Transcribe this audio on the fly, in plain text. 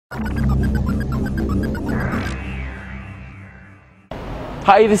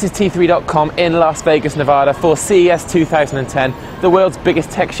Hi, this is T3.com in Las Vegas, Nevada for CES 2010, the world's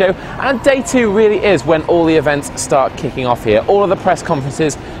biggest tech show, and day 2 really is when all the events start kicking off here. All of the press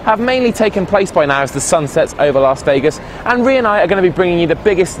conferences have mainly taken place by now as the sun sets over Las Vegas, and Rhea and I are going to be bringing you the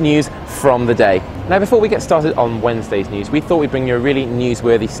biggest news from the day. Now, before we get started on Wednesday's news, we thought we'd bring you a really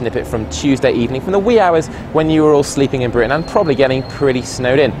newsworthy snippet from Tuesday evening, from the wee hours when you were all sleeping in Britain and probably getting pretty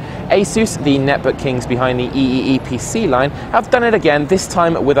snowed in. Asus, the netbook kings behind the EEE PC line, have done it again, this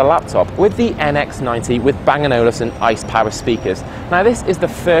time with a laptop, with the NX90 with Bang & Olufsen Ice Power speakers. Now, this is the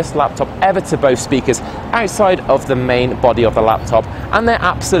first laptop ever to boast speakers outside of the main body of the laptop, and they're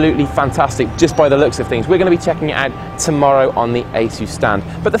absolutely fantastic just by the looks of things. We're going to be checking it out tomorrow on the Asus stand.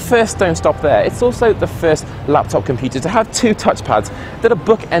 But the first don't stop there. It's also the first laptop computer to have 2 touchpads that are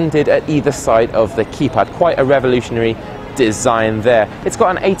bookended at either side of the keypad. Quite a revolutionary design there. It's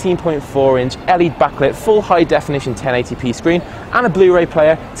got an 18.4-inch LED backlit full high definition 1080p screen and a Blu-ray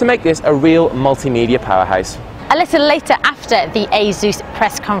player to make this a real multimedia powerhouse. A little later after the Asus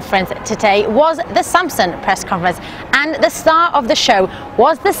press conference today was the Samsung press conference, and the star of the show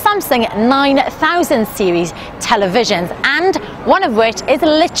was the Samsung 9000 series televisions, and one of which is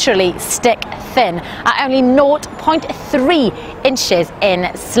literally stick thin at only 0.3 inches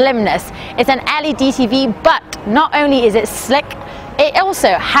in slimness. It's an LED TV, but not only is it slick, it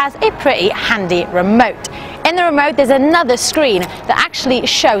also has a pretty handy remote. In the remote, there's another screen that actually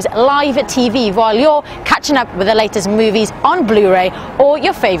shows live TV while you're catching up with the latest movies on Blu-ray or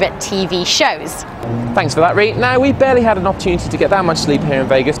your favourite TV shows. Thanks for that, Rhea. Now, we barely had an opportunity to get that much sleep here in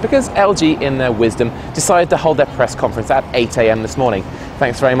Vegas because LG, in their wisdom, decided to hold their press conference at 8 AM this morning.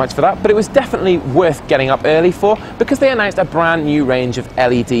 Thanks very much for that, but it was definitely worth getting up early for because they announced a brand new range of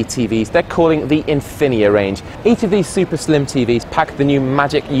LED TVs they're calling the Infinia range. Each of these super slim TVs pack the new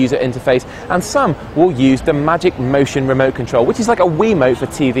Magic user interface, and some will use the Magic Motion remote control, which is like a Wiimote for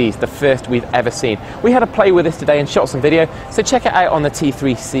TVs, the first we've ever seen. We had a play with this today and shot some video, so check it out on the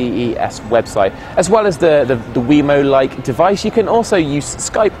T3 CES website. As well as the Wiimote-like device, you can also use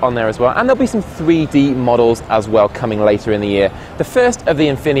Skype on there as well, and there'll be some 3D models as well coming later in the year. The first of the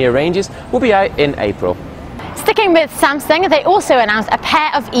Infinia ranges will be out in April. Sticking with Samsung, they also announced a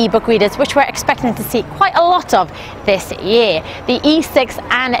pair of e-book readers which we're expecting to see quite a lot of this year. The E6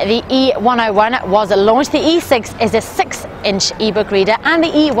 and the E101 was launched. The E6 is a 6-inch e-book reader and the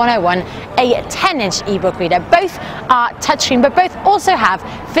E101 a 10-inch e-book reader. Both are touchscreen, but both also have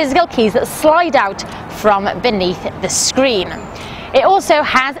physical keys that slide out from beneath the screen. It also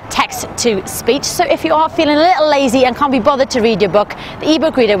has text-to-speech, so if you are feeling a little lazy and can't be bothered to read your book, the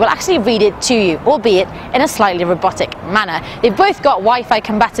ebook reader will actually read it to you, albeit in a slightly robotic manner. They've both got Wi-Fi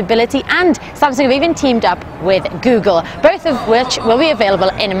compatibility, and Samsung have even teamed up with Google, both of which will be available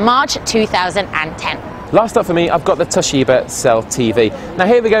in March 2010. Last up for me, I've got the Toshiba Cell TV. Now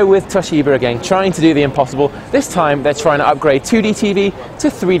here we go with Toshiba again, trying to do the impossible. This time they're trying to upgrade 2D TV to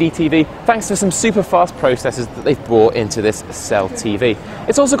 3D TV thanks to some super fast processors that they've brought into this Cell TV.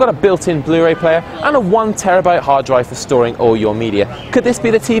 It's also got a built-in Blu-ray player and a 1 terabyte hard drive for storing all your media. Could this be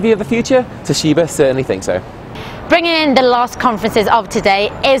the TV of the future? Toshiba certainly thinks so. Bringing in the last conferences of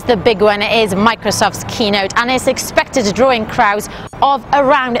today is the big one. It is Microsoft's keynote, and it's expected to draw in crowds of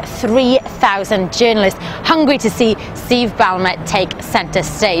around 3,000 journalists hungry to see Steve Ballmer take centre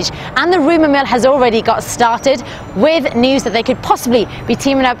stage. And the rumour mill has already got started with news that they could possibly be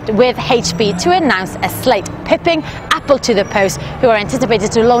teaming up with HP to announce a slate, pipping Apple to the post, who are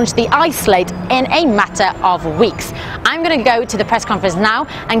anticipated to launch the iSlate in a matter of weeks. I'm going to go to the press conference now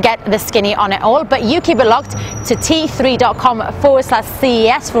and get the skinny on it all, but you keep it locked to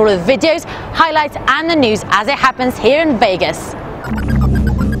T3.com/CES for all the videos, highlights and the news as it happens here in Vegas.